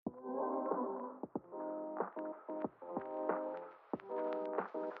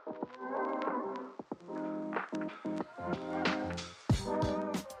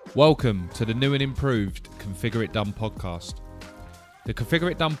Welcome to the new and improved Configure It Done podcast. The Configure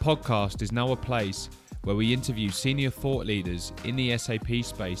It Done podcast is now a place where we interview senior thought leaders in the SAP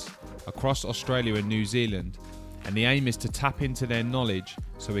space across Australia and New Zealand, and the aim is to tap into their knowledge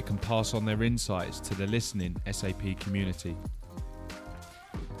so we can pass on their insights to the listening SAP community.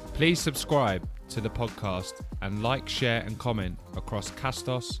 Please subscribe to the podcast and like, share and comment across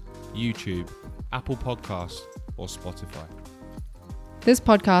Castos, YouTube, Apple Podcasts or Spotify. This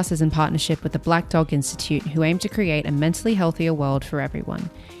podcast is in partnership with the Black Dog Institute, who aim to create a mentally healthier world for everyone.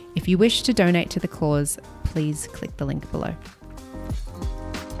 If you wish to donate to the cause, please click the link below.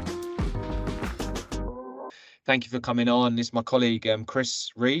 Thank you for coming on. This is my colleague, Chris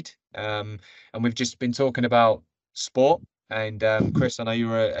Reed, and we've just been talking about sport. And Chris, I know you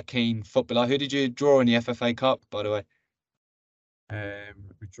were a keen footballer. Who did you draw in the FFA Cup, by the way?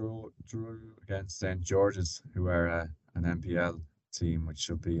 We drew against St George's, who are an NPL team, which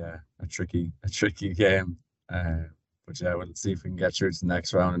should be a tricky game. But yeah, we'll see if we can get through to the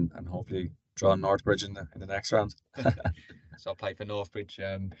next round and hopefully draw Northbridge in the next round. So I'll play for Northbridge.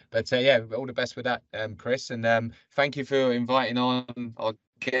 But yeah, all the best with that, Chris. And thank you for inviting on our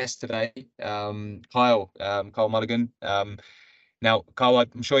guest today, Kyle Malligan. Now, Kyle,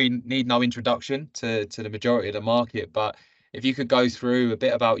 I'm sure you need no introduction to the majority of the market, but if you could go through a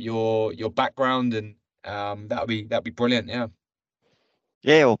bit about your background, and that'd be brilliant. Yeah.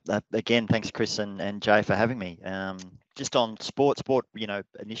 Yeah, well, again, thanks, Chris and Jay, for having me. Just on sport,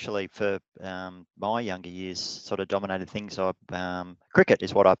 initially for my younger years, sort of dominated things. Cricket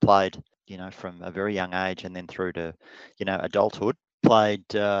is what I played, from a very young age, and then through to, adulthood. Played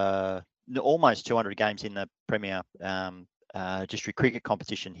almost 200 games in the Premier District Cricket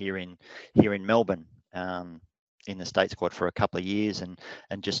competition here in Melbourne. In the state squad for a couple of years, and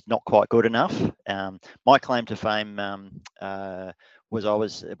just not quite good enough. My claim to fame was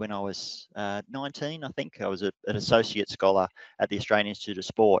when I was 19, I think. I was an associate scholar at the Australian Institute of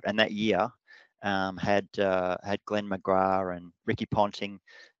Sport, and that year had Glenn McGrath and Ricky Ponting,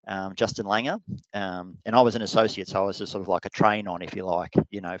 Justin Langer, and I was an associate, so I was just sort of like a train on, if you like,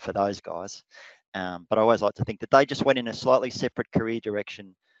 for those guys. But I always like to think that they just went in a slightly separate career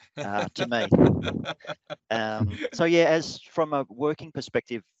direction to me. So yeah, as from a working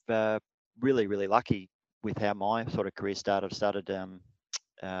perspective, really lucky with how my sort of career started. Started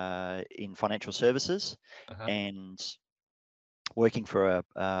in financial services, and working for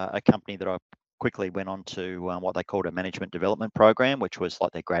a company that I quickly went on to what they called a management development program, which was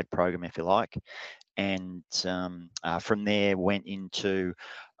like their grad program, if you like. And from there went into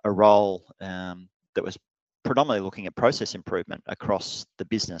a role that was predominantly looking at process improvement across the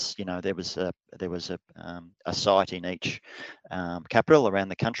business. There was a site in each capital around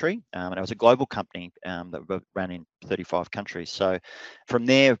the country, and it was a global company that ran in 35 countries. So from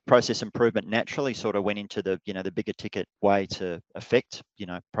there, process improvement naturally sort of went into the bigger ticket way to affect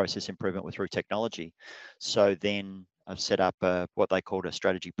process improvement through technology. So then I've set up what they called a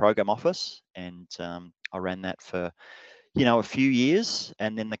strategy program office, and I ran that for a few years,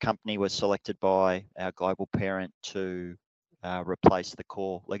 and then the company was selected by our global parent to replace the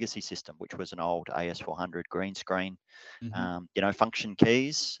core legacy system, which was an old AS400 green screen, function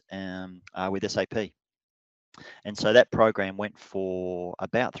keys with SAP. And so that program went for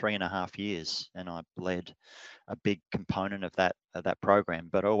about 3.5 years, and I led a big component of that program.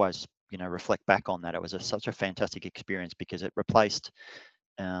 But I always, reflect back on that. It was such a fantastic experience because it replaced,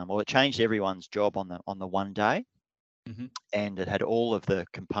 it changed everyone's job on the one day. And it had all of the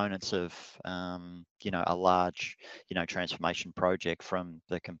components of, a large, transformation project, from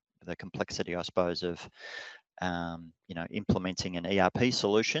the complexity, I suppose, of, implementing an ERP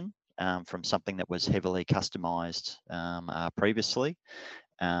solution from something that was heavily customized previously,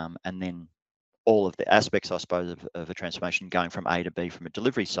 and then all of the aspects, I suppose, of a transformation going from A to B from a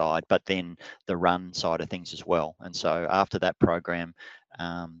delivery side, but then the run side of things as well. And so after that program,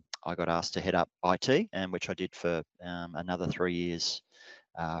 I got asked to head up IT, and which I did for another 3 years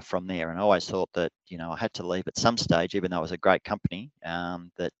from there. And I always thought that, I had to leave at some stage, even though it was a great company,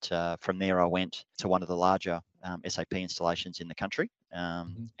 that from there I went to one of the larger SAP installations in the country,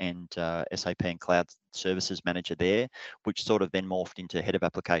 and SAP and Cloud Services Manager there, which sort of then morphed into Head of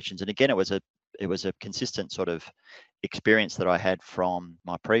Applications. And again, it was a consistent sort of experience that I had from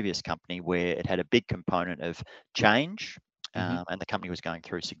my previous company, where it had a big component of change. And the company was going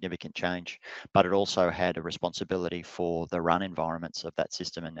through significant change, but it also had a responsibility for the run environments of that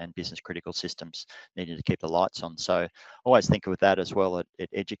system, and business critical systems needed to keep the lights on. So I always think of that as well. It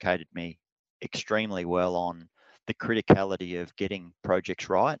educated me extremely well on the criticality of getting projects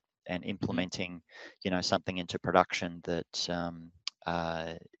right and implementing, something into production that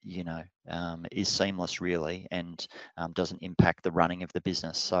is seamless really, and doesn't impact the running of the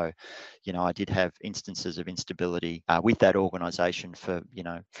business. So, I did have instances of instability with that organisation for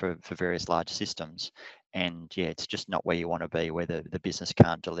various large systems. And yeah, it's just not where you want to be, where the business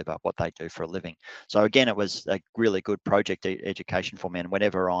can't deliver what they do for a living. So again, it was a really good project education for me. And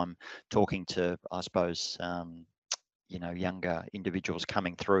whenever I'm talking to, I suppose, younger individuals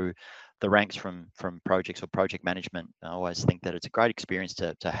coming through the ranks from projects or project management, I always think that it's a great experience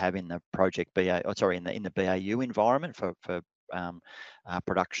to have in the project in the BAU environment for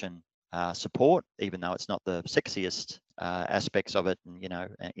production support, even though it's not the sexiest aspects of it, and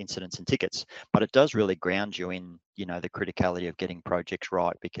incidents and tickets, but it does really ground you in the criticality of getting projects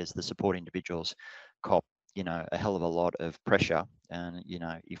right, because the support individuals cop a hell of a lot of pressure, and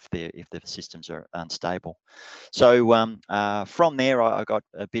if the systems are unstable. So from there, I got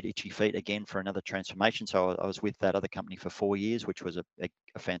a bit itchy feet again for another transformation. So I was with that other company for 4 years, which was a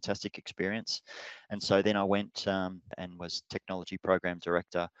fantastic experience. And so then I went and was technology program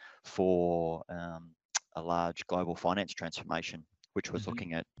director for a large global finance transformation, which was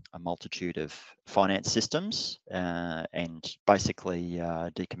looking at a multitude of finance systems and basically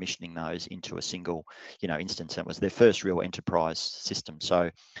decommissioning those into a single, instance. It was their first real enterprise system.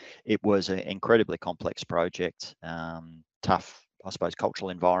 So it was an incredibly complex project, tough, I suppose, cultural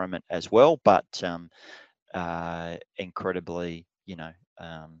environment as well, but incredibly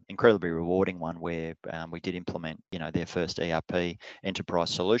rewarding one, where we did implement, their first ERP enterprise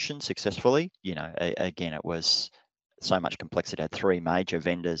solution successfully. Again, it was so much complexity. It had 3 major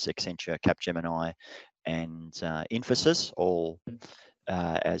vendors: Accenture, Capgemini, and Infosys, all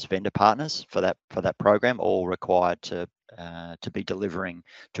as vendor partners for that program, all required to be delivering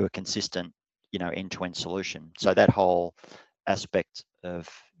to a consistent, end-to-end solution. So that whole aspect of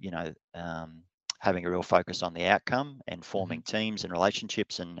having a real focus on the outcome and forming teams and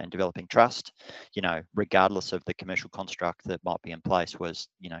relationships and developing trust, regardless of the commercial construct that might be in place, was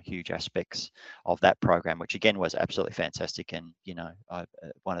huge aspects of that program, which again was absolutely fantastic. And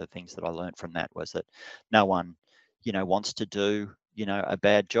one of the things that I learned from that was that no one wants to do a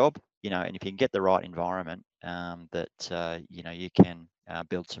bad job, and if you can get the right environment, that you can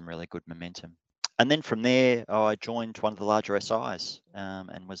build some really good momentum. And then from there, I joined one of the larger SIs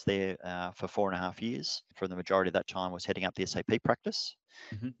and was there for 4.5 years. For the majority of that time, was heading up the SAP practice.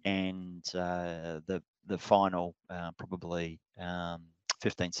 And the final probably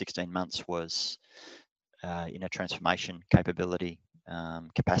 15, 16 months was in a transformation capability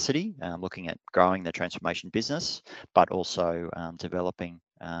capacity, looking at growing the transformation business, but also developing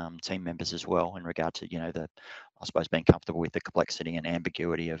team members as well, in regard to I suppose being comfortable with the complexity and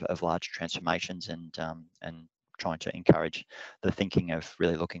ambiguity of large transformations, and trying to encourage the thinking of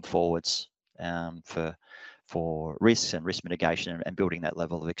really looking forwards for risks and risk mitigation, and building that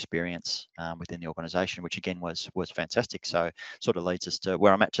level of experience within the organisation, which again was fantastic. So sort of leads us to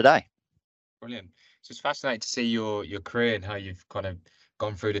where I'm at today. Brilliant. So it's fascinating to see your career and how you've kind of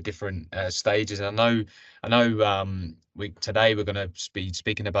gone through the different stages. And I know today we're going to be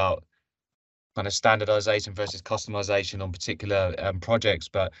speaking about kind of standardization versus customization on particular projects,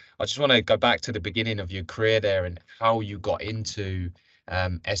 but I just want to go back to the beginning of your career there and how you got into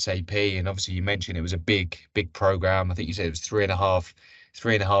SAP. And obviously you mentioned it was a big program. I think you said it was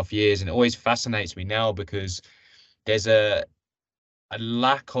 3.5 years, and it always fascinates me now because there's a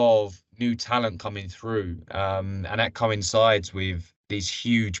lack of new talent coming through, and that coincides with these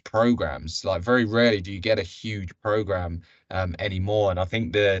huge programs. Like, very rarely do you get a huge program anymore, and I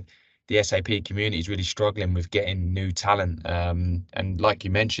think the SAP community is really struggling with getting new talent. And like you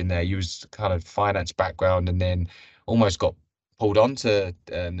mentioned there, you was kind of finance background and then almost got pulled onto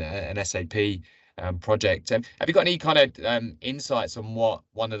an SAP project. Have you got any kind of insights on what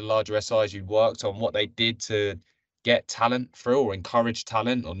one of the larger SIs you worked on, what they did to get talent through, or encourage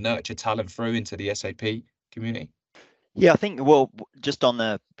talent, or nurture talent through into the SAP community? Yeah, I think, well, just on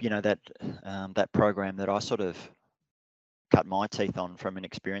the that program that I sort of cut my teeth on from an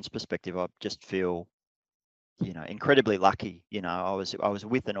experience perspective, I just feel incredibly lucky. I was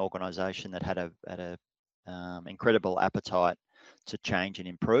with an organisation that had a incredible appetite to change and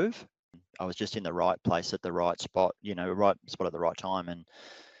improve. I was just in the right place at the right spot, right spot at the right time.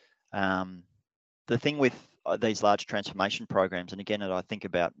 And the thing with these large transformation programs, and again, I think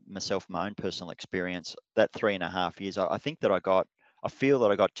about myself, my own personal experience, that 3.5 years, I feel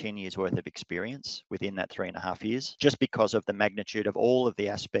that I got 10 years worth of experience within that 3.5 years, just because of the magnitude of all of the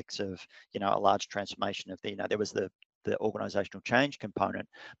aspects of, a large transformation. There was the organizational change component,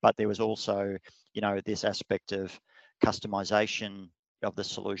 but there was also, this aspect of customization, of the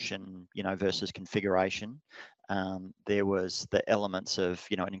solution, versus configuration. There was the elements of,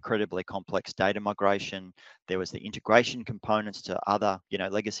 an incredibly complex data migration. There was the integration components to other,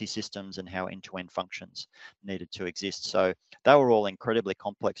 legacy systems and how end-to-end functions needed to exist. So they were all incredibly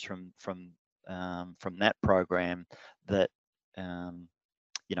complex from that program that,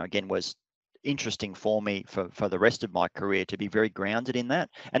 again, was interesting for me for the rest of my career to be very grounded in that.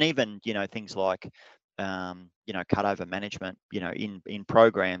 And even, things like, cutover management, in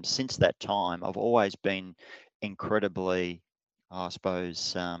programs since that time, I've always been incredibly, I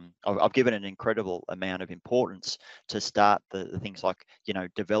suppose, I've given an incredible amount of importance to start the things like,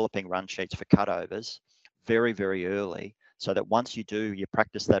 developing run sheets for cutovers very, very early, so that once you do, you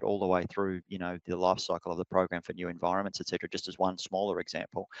practice that all the way through, the life cycle of the program for new environments, etc., just as one smaller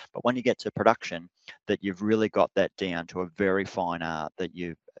example. But when you get to production, that you've really got that down to a very fine art, that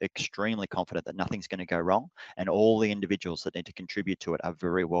you're extremely confident that nothing's going to go wrong, and all the individuals that need to contribute to it are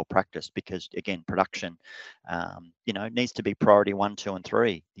very well practiced, because again, production, needs to be priority 1, 2, and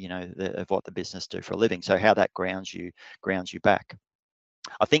 3, of what the business do for a living. So how that grounds you back.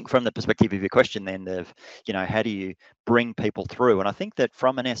 I think from the perspective of your question then of, how do you bring people through? And I think that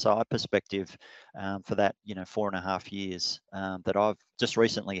from an SI perspective, for that, 4.5 years that I've just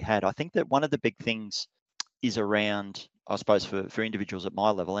recently had, I think that one of the big things is around, I suppose, for individuals at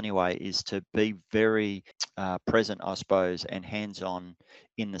my level anyway, is to be very present, I suppose, and hands-on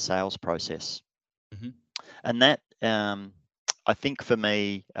in the sales process. Mm-hmm. And that, I think for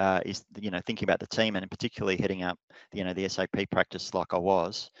me, is, thinking about the team, and particularly heading up, the SAP practice like I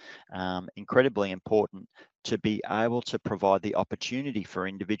was, incredibly important to be able to provide the opportunity for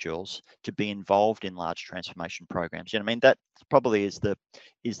individuals to be involved in large transformation programs. That probably is the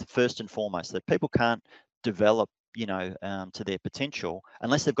first and foremost, that people can't develop, to their potential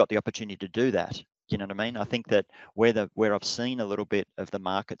unless they've got the opportunity to do that. You know what I mean? I think that where I've seen a little bit of the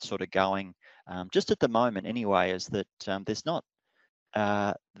market sort of going, just at the moment anyway, is that there's not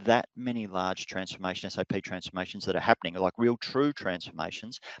that many large SAP transformations that are happening, like real true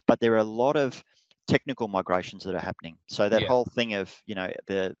transformations, but there are a lot of technical migrations that are happening. So that whole thing of,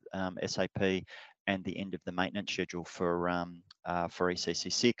 the SAP and the end of the maintenance schedule for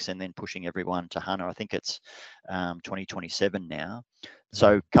ECC6, and then pushing everyone to HANA. I think it's 2027 now.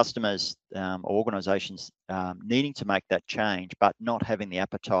 So customers, organizations needing to make that change, but not having the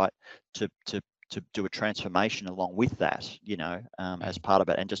appetite to do a transformation along with that, as part of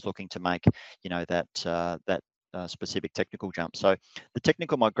it, and just looking to make, that specific technical jump. So the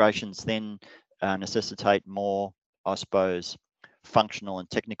technical migrations then necessitate more, I suppose, functional and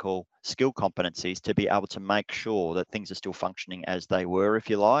technical skill competencies to be able to make sure that things are still functioning as they were, if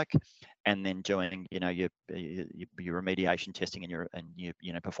you like, and then doing, your remediation testing and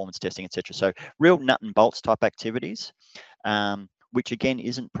your performance testing, etc. So real nut and bolts type activities, which again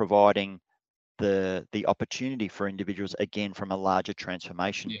isn't providing the opportunity for individuals, again, from a larger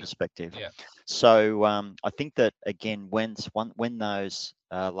transformation perspective. So I think that, again, when those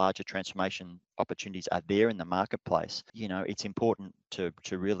larger transformation opportunities are there in the marketplace, it's important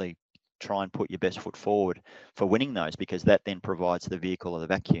to really try and put your best foot forward for winning those, because that then provides the vehicle or the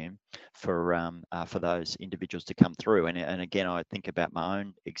vacuum for those individuals to come through. And again, I think about my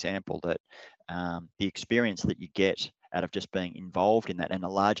own example, that the experience that you get out of just being involved in that and a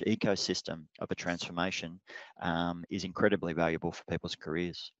large ecosystem of a transformation is incredibly valuable for people's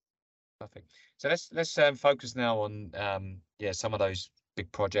careers. Perfect. So let's focus now on some of those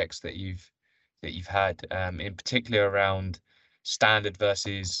big projects that you've had, in particular around standard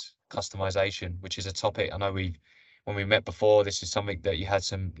versus customization, which is a topic I know when we met before, this is something that you had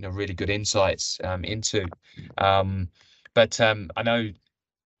some really good insights into. But I know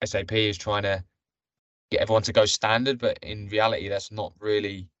SAP is trying to get everyone to go standard, but in reality, that's not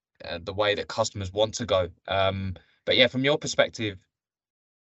really the way that customers want to go. But yeah, from your perspective,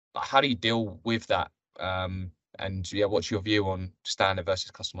 how do you deal with that? And what's your view on standard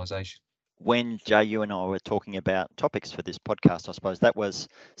versus customization? When Jay, you and I were talking about topics for this podcast, I suppose that was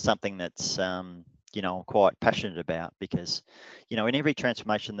something that's, I'm quite passionate about, because, in every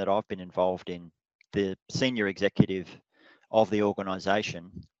transformation that I've been involved in, the senior executive of the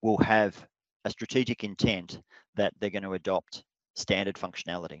organization will have a strategic intent that they're going to adopt standard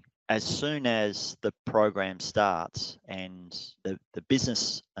functionality. As soon as the program starts and the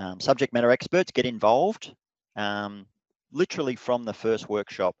business subject matter experts get involved, literally from the first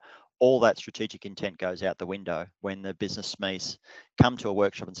workshop, all that strategic intent goes out the window when the business SMEs come to a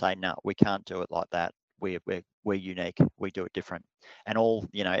workshop and say, no, we can't do it like that. We're unique. We do it different. And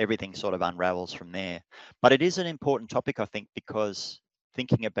everything sort of unravels from there. But it is an important topic, I think, because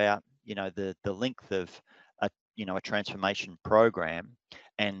thinking about, the length of a transformation program,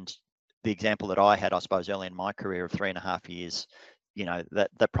 and the example that I had, I suppose, early in my career of 3.5 years,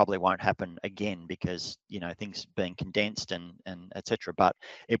 that probably won't happen again because things being condensed and etc. But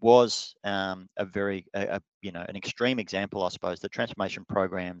it was a very an extreme example, I suppose. The transformation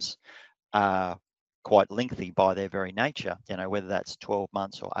programs are quite lengthy by their very nature. Whether that's 12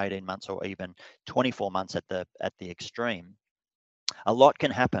 months or 18 months or even 24 months at the extreme. A lot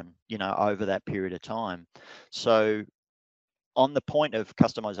can happen, over that period of time. So on the point of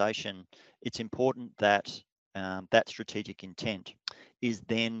customization, it's important that that strategic intent is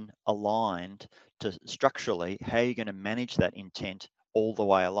then aligned to structurally how you're going to manage that intent all the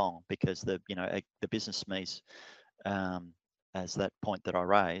way along, because the business SMEs, as that point that I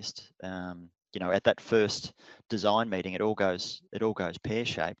raised, at that first design meeting, it all goes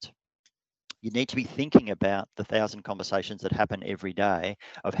pear-shaped. You need to be thinking about the 1,000 conversations that happen every day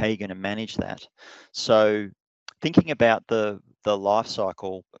of how you're going to manage that. So thinking about the life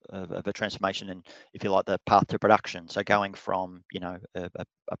cycle of a transformation, and if you like, the path to production. So going from a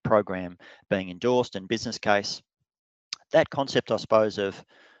program being endorsed and business case, that concept, I suppose, of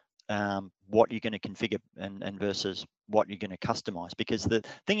what you're going to configure and versus what you're going to customize, because the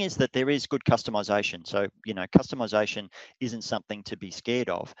thing is that there is good customization. So customization isn't something to be scared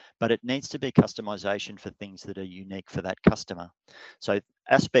of, but it needs to be customization for things that are unique for that customer. So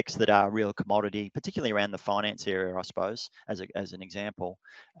aspects that are real commodity, particularly around the finance area, I suppose, as an example,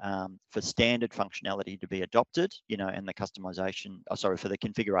 for standard functionality to be adopted, and the customization, for the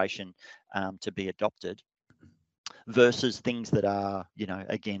configuration to be adopted, versus things that are,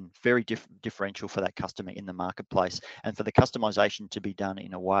 again, very differential for that customer in the marketplace, and for the customization to be done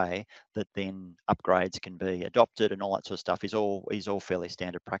in a way that then upgrades can be adopted and all that sort of stuff is all fairly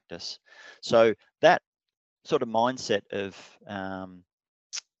standard practice. So that sort of mindset of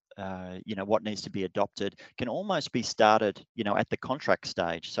what needs to be adopted can almost be started, at the contract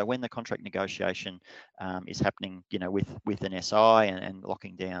stage. So when the contract negotiation is happening, with an SI and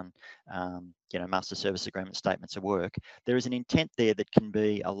locking down, master service agreement statements of work, there is an intent there that can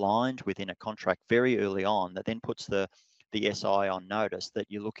be aligned within a contract very early on that then puts the SI on notice that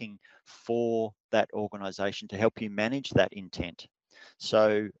you're looking for that organisation to help you manage that intent.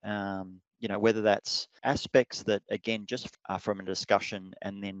 So, whether that's aspects that, again, just from a discussion,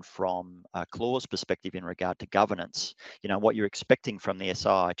 and then from a clause perspective in regard to governance, what you're expecting from the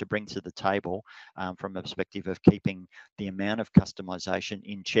SI to bring to the table, from a perspective of keeping the amount of customization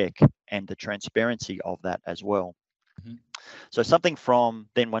in check and the transparency of that as well. Mm-hmm. So something from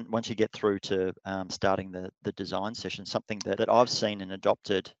then, once you get through to starting the design session, something that I've seen and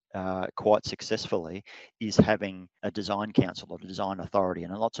adopted quite successfully is having a design council or a design authority,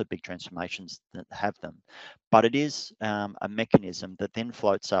 and lots of big transformations that have them. But it is a mechanism that then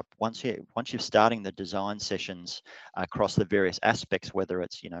floats up once you're starting the design sessions across the various aspects, whether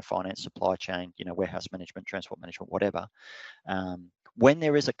it's finance, supply chain, warehouse management, transport management, whatever. When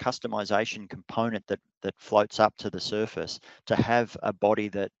there is a customization component that floats up to the surface, to have a body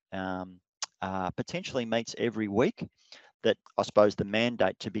that potentially meets every week, that I suppose the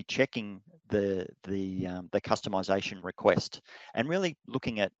mandate to be checking the customization request and really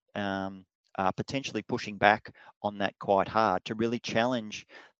looking at potentially pushing back on that quite hard to really challenge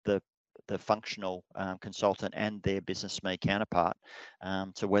the functional consultant and their business SME counterpart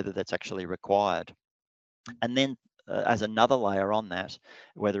to whether that's actually required. And then as another layer on that,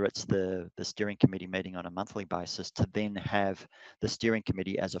 whether it's the steering committee meeting on a monthly basis, to then have the steering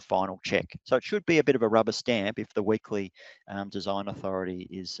committee as a final check. So it should be a bit of a rubber stamp if the weekly design authority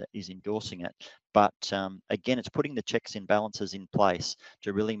is endorsing it. But again, it's putting the checks and balances in place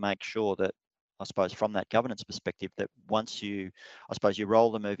to really make sure that, I suppose, from that governance perspective, that once you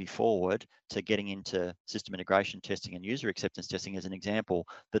roll the movie forward to getting into system integration testing and user acceptance testing as an example,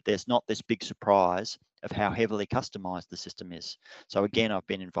 that there's not this big surprise of how heavily customized the system is. So again, I've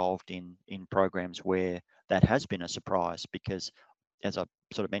been involved in programs where that has been a surprise, because as I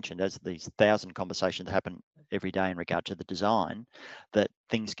sort of mentioned, as these 1,000 conversations happen every day in regard to the design, that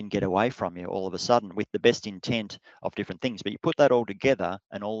things can get away from you all of a sudden with the best intent of different things. But you put that all together,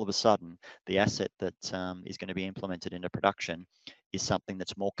 and all of a sudden, the asset that is going to be implemented into production is something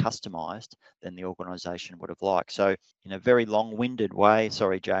that's more customized than the organisation would have liked. So, in a very long-winded way,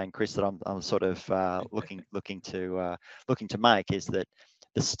 sorry, Jay and Chris, that I'm sort of looking to make, is that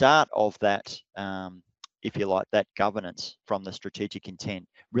the start of that. If you like, that governance from the strategic intent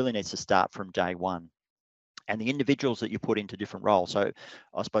really needs to start from day one, and the individuals that you put into different roles. So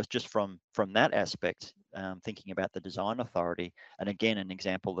I suppose just from that aspect, thinking about the design authority, and again, an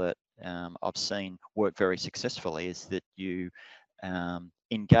example that I've seen work very successfully is that you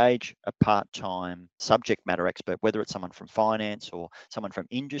engage a part-time subject matter expert, whether it's someone from finance or someone from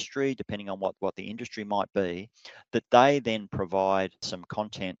industry, depending on what the industry might be, that they then provide some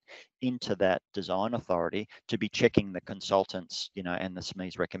content into that design authority to be checking the consultants, and the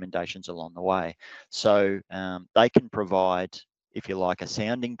SME's recommendations along the way. So they can provide, if you like, a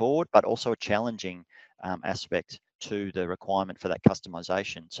sounding board, but also a challenging aspect to the requirement for that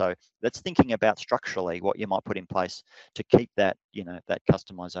customization. So that's thinking about structurally what you might put in place to keep that, that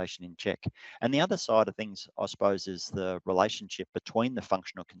customization in check. And the other side of things, I suppose, is the relationship between the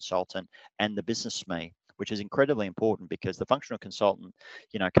functional consultant and the business SME, which is incredibly important, because the functional consultant,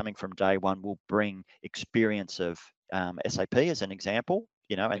 coming from day one, will bring experience of SAP as an example,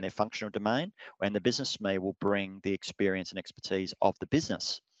 and their functional domain, and the business SME will bring the experience and expertise of the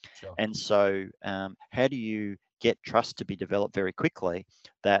business. Sure. And so how do you get trust to be developed very quickly,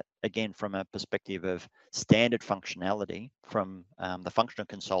 that, again, from a perspective of standard functionality from the functional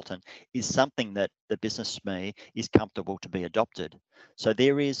consultant, is something that the business SME is comfortable to be adopted. So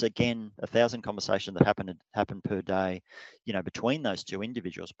there is, again, 1,000 conversations that happen per day, between those two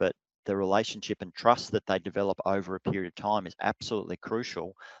individuals, but the relationship and trust that they develop over a period of time is absolutely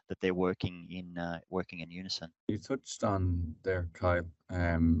crucial, that they're working in unison. You touched on there, Kyle,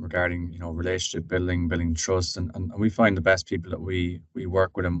 regarding relationship building trust, and we find the best people that we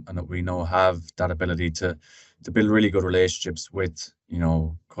work with and that we know have that ability to build really good relationships with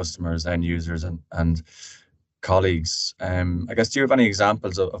customers, end users, and colleagues. I guess, do you have any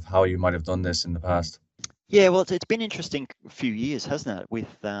examples of how you might have done this in the past? Yeah, well, it's been interesting few years, hasn't it,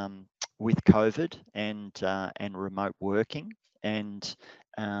 with COVID and remote working, and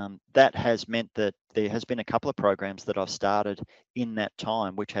that has meant that there has been a couple of programs that I've started in that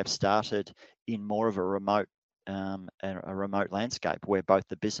time, which have started in more of a remote landscape, where both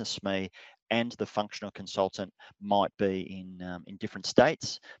the business SME and the functional consultant might be in different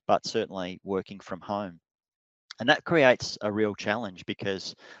states, but certainly working from home. And that creates a real challenge,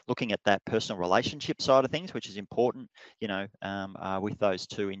 because looking at that personal relationship side of things, which is important, with those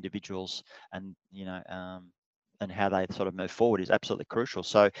two individuals, and and how they sort of move forward, is absolutely crucial.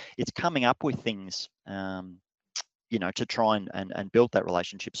 So it's coming up with things, to try and build that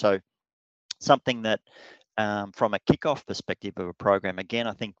relationship. So something that, from a kickoff perspective of a program, again,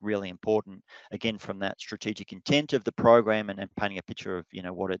 I think really important, again, from that strategic intent of the program, and painting a picture of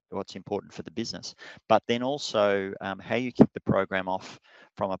what's important for the business, but then also how you kick the program off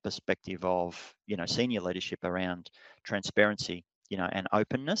from a perspective of senior leadership around transparency, and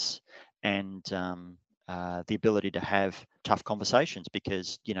openness, and the ability to have tough conversations,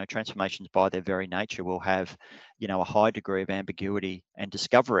 because transformations by their very nature will have a high degree of ambiguity and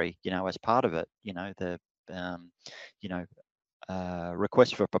discovery as part of it. The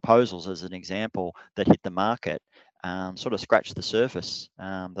requests for proposals, as an example, that hit the market, sort of scratch the surface.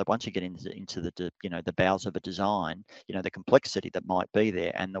 That once you get into the bowels of a design, the complexity that might be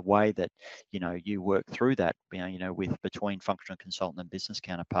there, and the way that you work through that, with between functional consultant and business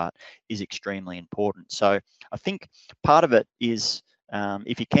counterpart, is extremely important. So I think part of it is,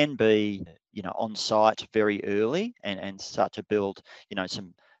 if you can be on site very early, and start to build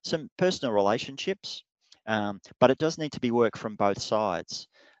some personal relationships. But it does need to be work from both sides,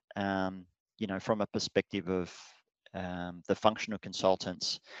 from a perspective of the functional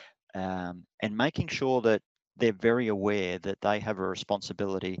consultants, and making sure that they're very aware that they have a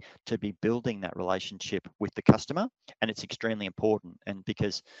responsibility to be building that relationship with the customer. And it's extremely important. And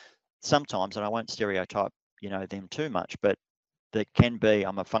because sometimes, and I won't stereotype them too much, but there can be,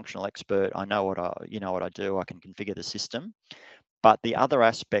 I'm a functional expert, I know what I do, I can configure the system. But the other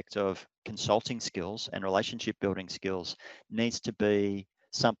aspect of consulting skills and relationship building skills needs to be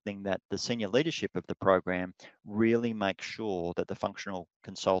something that the senior leadership of the program really makes sure that the functional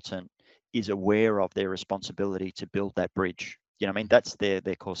consultant is aware of their responsibility to build that bridge. That's their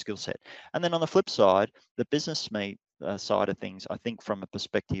core skill set. And then on the flip side, the business SME side of things, I think, from a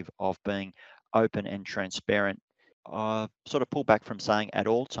perspective of being open and transparent, sort of pull back from saying at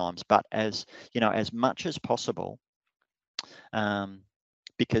all times, but as much as possible.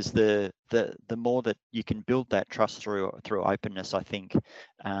 Because the more that you can build that trust through openness, I think,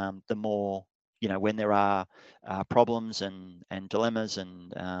 the more, when there are problems and dilemmas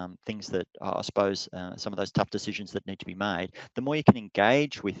and things that, I suppose, some of those tough decisions that need to be made, the more you can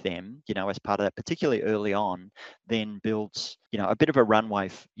engage with them, as part of that, particularly early on, then builds, a bit of a runway,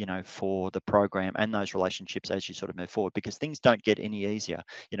 for the program and those relationships as you sort of move forward, because things don't get any easier.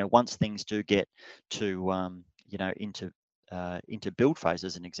 Once things do get to, into build phase,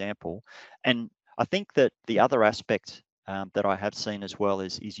 as an example. And I think that the other aspect that I have seen as well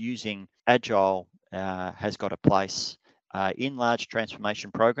is using agile has got a place in large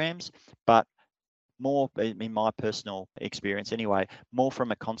transformation programs, but more in my personal experience anyway, more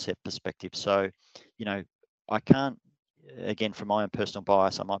from a concept perspective. So, I can't, again, from my own personal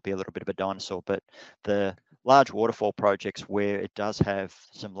bias, I might be a little bit of a dinosaur, but the large waterfall projects where it does have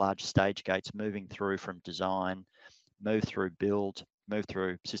some large stage gates moving through from design, move through build, move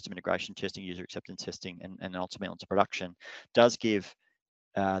through system integration testing, user acceptance testing, and ultimately onto production, does give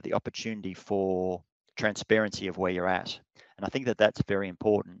the opportunity for transparency of where you're at. And I think that that's very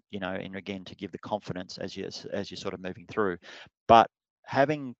important, and again, to give the confidence as you're sort of moving through. But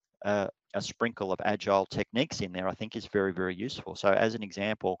having a sprinkle of agile techniques in there, I think is very, very useful. So as an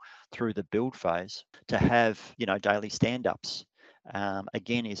example, through the build phase, to have, daily stand-ups,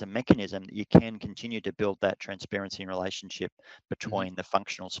 again, is a mechanism that you can continue to build that transparency and relationship between the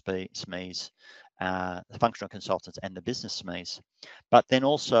functional SMEs, the functional consultants and the business SMEs. But then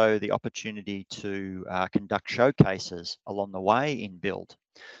also the opportunity to conduct showcases along the way in build,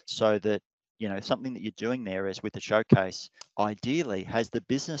 so that, something that you're doing there is with the showcase, ideally has the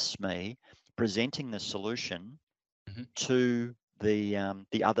business SME presenting the solution to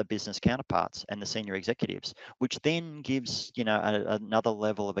the other business counterparts and the senior executives, which then gives, another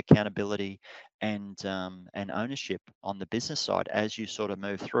level of accountability and ownership on the business side as you sort of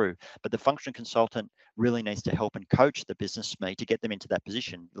move through. But the function consultant really needs to help and coach the business SME to get them into that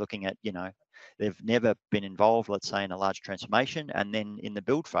position, looking at, they've never been involved, let's say, in a large transformation, and then in the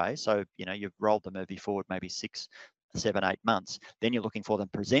build phase. So, you've rolled the movie forward maybe 6, 7, 8 months, then you're looking for them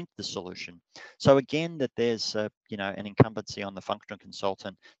to present the solution. So again, that there's an incumbency on the functional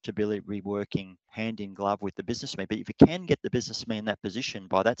consultant to be working hand in glove with the business SME. But if you can get the business SME in that position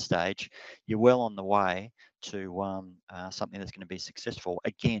by that stage, you're well on the way to something that's going to be successful.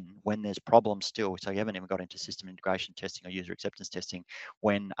 Again, when there's problems still, so you haven't even got into system integration testing or user acceptance testing,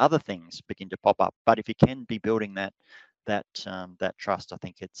 when other things begin to pop up. But if you can be building that trust, I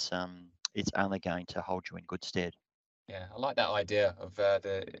think it's only going to hold you in good stead. Yeah, I like that idea of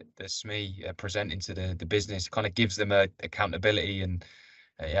the SME presenting to the business. Kind of gives them a accountability, and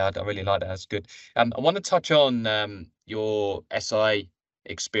yeah, I really like that. That's good. I want to touch on your SI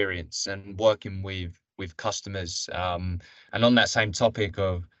experience and working with customers. And on that same topic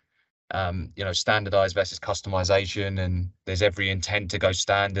of standardized versus customization, and there's every intent to go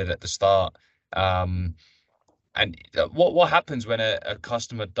standard at the start. And what happens when a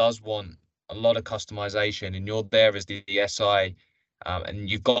customer does want a lot of customization, and you're there as the SI, and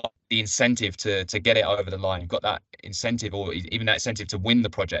you've got the incentive to get it over the line. You've got that incentive, or even that incentive to win the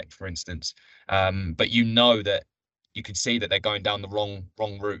project, for instance. But that you can see that they're going down the wrong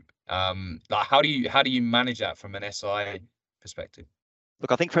route. Like how do you manage that from an SI perspective?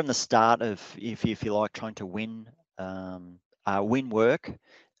 Look, I think from the start of, if you like, trying to win work,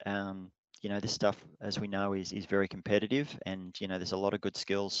 this stuff, as we know, is very competitive, and there's a lot of good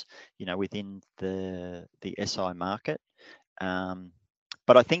skills, within the SI market.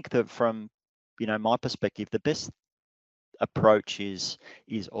 But I think that from my perspective, the best approach is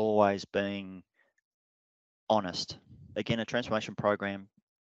always being honest. Again, a transformation program,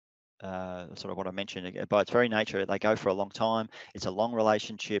 sort of what I mentioned, by its very nature, they go for a long time. It's a long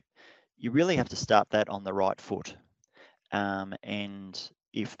relationship. You really have to start that on the right foot. And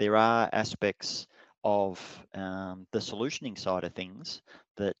if there are aspects of the solutioning side of things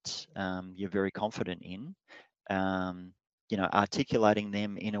that you're very confident in, articulating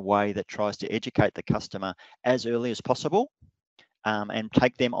them in a way that tries to educate the customer as early as possible, and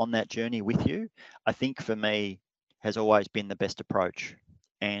take them on that journey with you, I think for me has always been the best approach.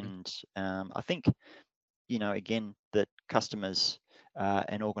 And I think, again, that customers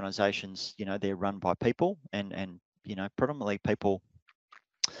and organizations, they're run by people, and predominantly people,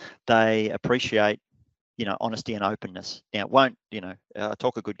 they appreciate, honesty and openness. Now, it won't,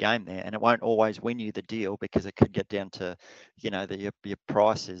 talk a good game there, and it won't always win you the deal, because it could get down to, that your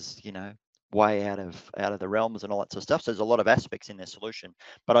price is, way out of the realms and all that sort of stuff. So there's a lot of aspects in their solution.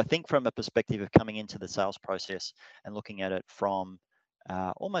 But I think from a perspective of coming into the sales process and looking at it from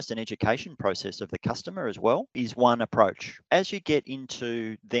almost an education process of the customer as well, is one approach. As you get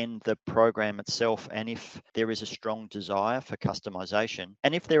into then the program itself, and if there is a strong desire for customization,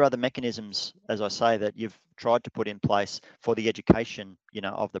 and if there are the mechanisms, as I say, that you've tried to put in place for the education,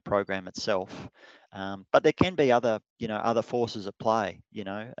 of the program itself, but there can be other forces at play,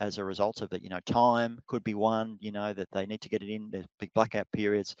 as a result of it. Time could be one, that they need to get it in. There's big blackout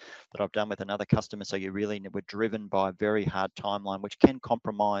periods that I've done with another customer. So you really were driven by a very hard timeline, which can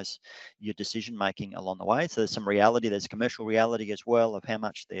compromise your decision making along the way. So there's some reality, there's commercial reality as well of how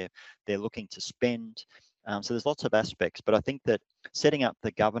much they're looking to spend. So there's lots of aspects, but I think that setting up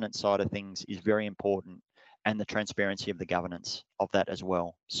the governance side of things is very important. and the transparency of the governance of that as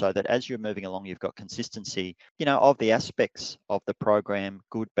well. So that as you're moving along, you've got consistency, of the aspects of the program,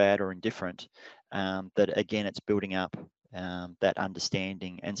 good, bad, or indifferent, that again, it's building up that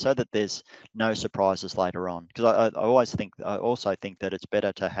understanding, and so that there's no surprises later on. Because I also think that it's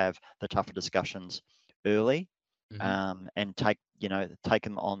better to have the tougher discussions early, and take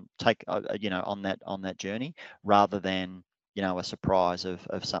them on on that journey, rather than a surprise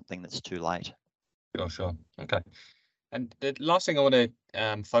of something that's too late. Sure. Okay. And the last thing I want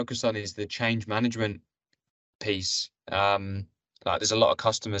to focus on is the change management piece. Like there's a lot of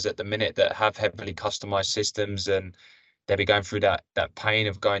customers at the minute that have heavily customized systems, and they'll be going through that pain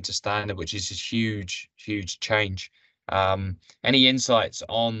of going to standard, which is a huge change. Any insights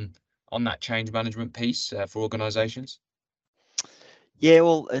on that change management piece for organizations? Yeah,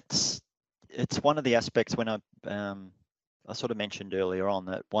 well, it's one of the aspects when I sort of mentioned earlier on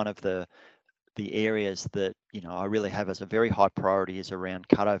that one of the areas that I really have as a very high priority is around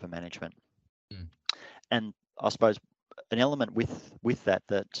cutover management. And I suppose an element with that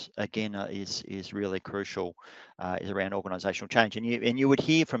again is really crucial is around organizational change. And you would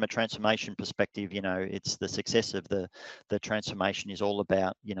hear from a transformation perspective, it's the success of the transformation is all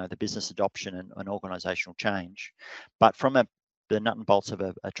about the business adoption and organizational change. But from the nut and bolts of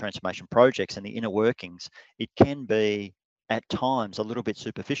a transformation projects and the inner workings, it can be at times a little bit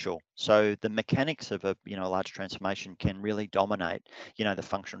superficial. So the mechanics of a large transformation can really dominate the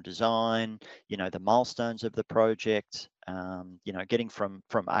functional design, the milestones of the project, getting from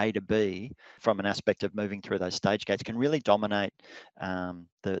A to B from an aspect of moving through those stage gates can really dominate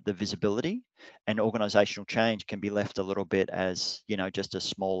the visibility, and organizational change can be left a little bit as just a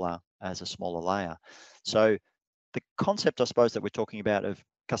smaller layer. So the concept, I suppose, that we're talking about of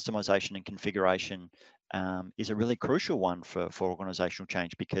customization and configuration is a really crucial one for organizational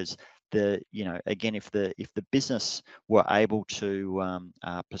change, because again, if the business were able to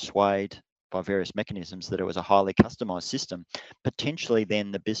persuade by various mechanisms that it was a highly customized system, potentially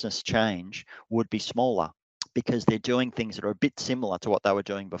then the business change would be smaller, because they're doing things that are a bit similar to what they were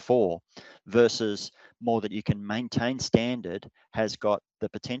doing before, versus more that you can maintain standard has got the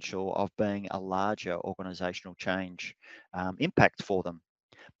potential of being a larger organizational change impact for them.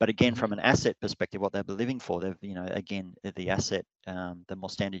 But again, from an asset perspective, what they'll be living for, again, the asset, the more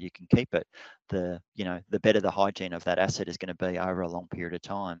standard you can keep it, the better the hygiene of that asset is going to be over a long period of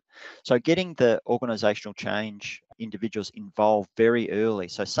time. So getting the organizational change individuals involved very early.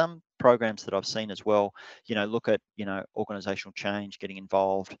 So some programs that I've seen as well, look at, organizational change, getting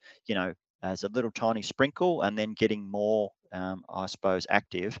involved, as a little tiny sprinkle, and then getting more, I suppose,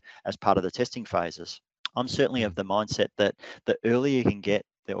 active as part of the testing phases. I'm certainly of the mindset that the earlier you can get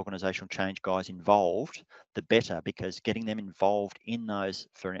the organizational change guys involved, the better, because getting them involved in those,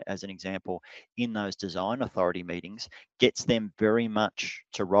 as an example, in those design authority meetings, gets them very much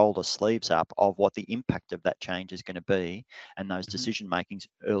to roll the sleeves up of what the impact of that change is going to be, and those decision makings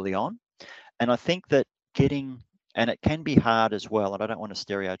early on. And I think that and it can be hard as well, and I don't want to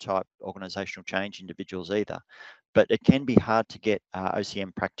stereotype organizational change individuals either, but it can be hard to get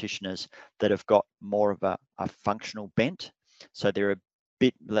OCM practitioners that have got more of a functional bent. So they're a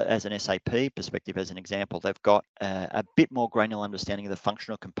bit, as an SAP perspective, as an example, they've got a bit more granular understanding of the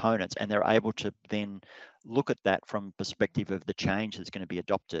functional components, and they're able to then look at that from perspective of the change that's going to be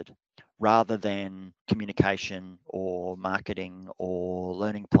adopted, rather than communication or marketing or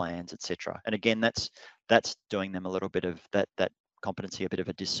learning plans, etc. And again, that's doing them a little bit of that competency a bit of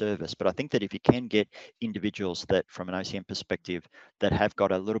a disservice. But I think that if you can get individuals that, from an OCM perspective, that have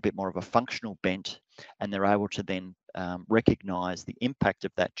got a little bit more of a functional bent, and they're able to then recognize the impact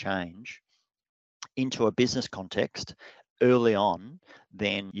of that change into a business context early on,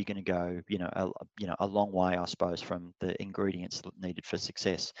 then you're going to go, a long way, I suppose, from the ingredients needed for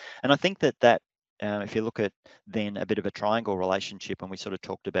success. And I think that if you look at then a bit of a triangle relationship, and we sort of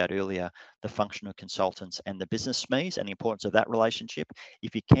talked about earlier, the functional consultants and the business SMEs and the importance of that relationship,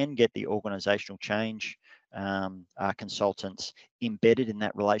 if you can get the organizational change consultants embedded in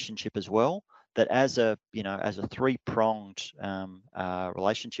that relationship as well, that as a three-pronged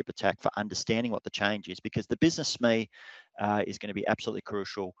relationship attack for understanding what the change is, because the business SME is going to be absolutely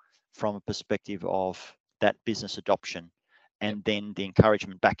crucial from a perspective of that business adoption, and then the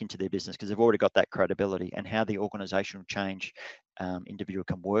encouragement back into their business, because they've already got that credibility, and how the organizational change individual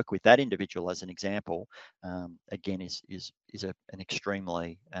can work with that individual, as an example, again, is an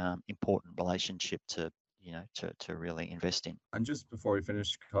extremely important relationship to really invest in. And just before we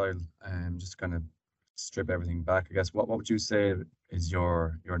finish, Kyle, just kind of strip everything back, I guess, what would you say is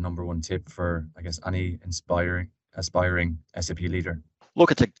your number one tip for, I guess, any aspiring SAP leader?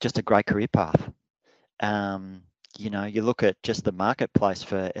 Look, it's just a great career path. You look at just the marketplace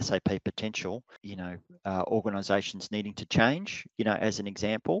for SAP potential, organizations needing to change, as an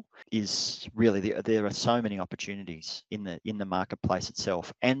example, is really there are so many opportunities in the marketplace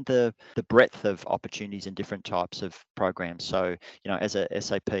itself, and the breadth of opportunities in different types of programs. So, as a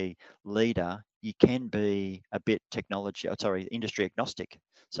SAP leader, you can be a bit industry agnostic.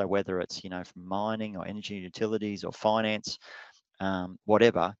 So whether it's, from mining or energy and utilities or finance,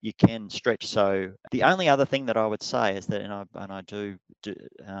 whatever, you can stretch. So the only other thing that I would say is that, and I do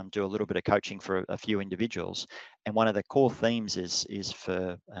a little bit of coaching for a few individuals, and one of the core themes is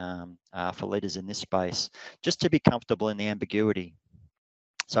for leaders in this space, just to be comfortable in the ambiguity.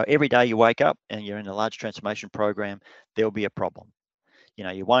 So every day you wake up and you're in a large transformation program, there'll be a problem.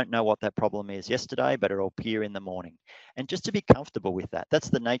 You won't know what that problem is yesterday, but it'll appear in the morning. And just to be comfortable with that,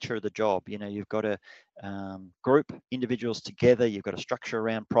 that's the nature of the job. You've got to group individuals together. You've got to structure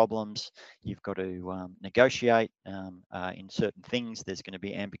around problems. You've got to negotiate in certain things. There's going to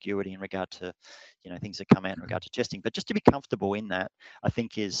be ambiguity in regard to, things that come out in regard to testing. But just to be comfortable in that, I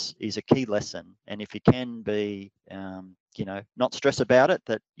think is a key lesson. And if you can be, not stress about it,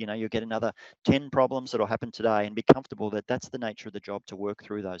 that, you'll get another 10 problems that'll happen today, and be comfortable that that's the nature of the job, to work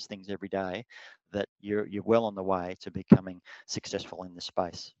through those things every day, that you're well on the way to becoming successful in this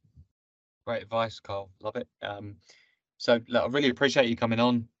space. Great advice, Carl. Love it. So look, I really appreciate you coming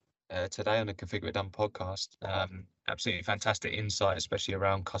on today on the Configure It Done podcast. Absolutely fantastic insight, especially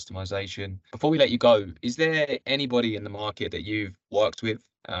around customization. Before we let you go, is there anybody in the market that you've worked with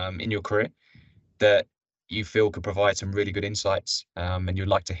in your career that you feel could provide some really good insights and you'd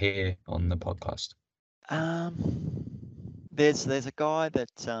like to hear on the podcast? There's a guy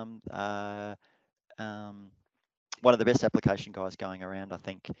that one of the best application guys going around, I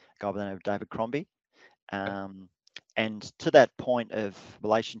think, a guy by the name of David Crombie. And to that point of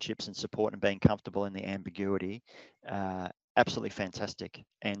relationships and support and being comfortable in the ambiguity, absolutely fantastic.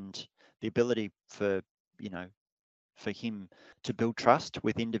 And the ability for him to build trust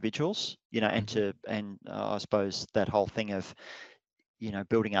with individuals, and I suppose that whole thing of,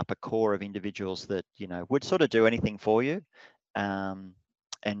 building up a core of individuals that, would sort of do anything for you,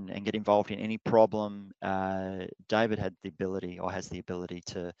 and get involved in any problem. David had the ability, or has the ability,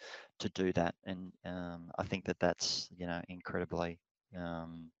 to do that, and I think that's incredibly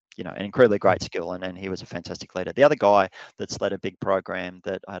an incredibly great skill, and he was a fantastic leader. The other guy that's led a big program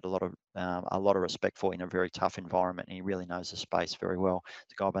that I had a lot of respect for in a very tough environment, and he really knows the space very well,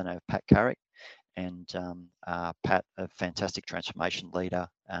 is a guy by the name of Pat Carrick. And Pat, a fantastic transformation leader,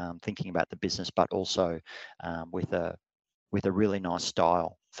 thinking about the business, but also with a really nice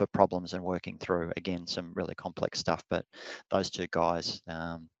style for problems and working through, again, some really complex stuff. But those two guys,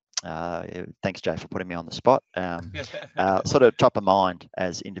 thanks, Jay, for putting me on the spot, sort of top of mind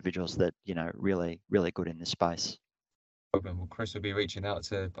as individuals that, really, really good in this space. Well, Chris will be reaching out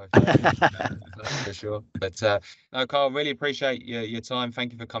to both of them, for sure. But no, Carl, really appreciate your time.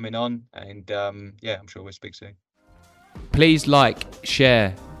 Thank you for coming on. And I'm sure we'll speak soon. Please like,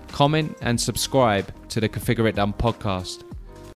 share, comment and subscribe to the Configure It Done podcast.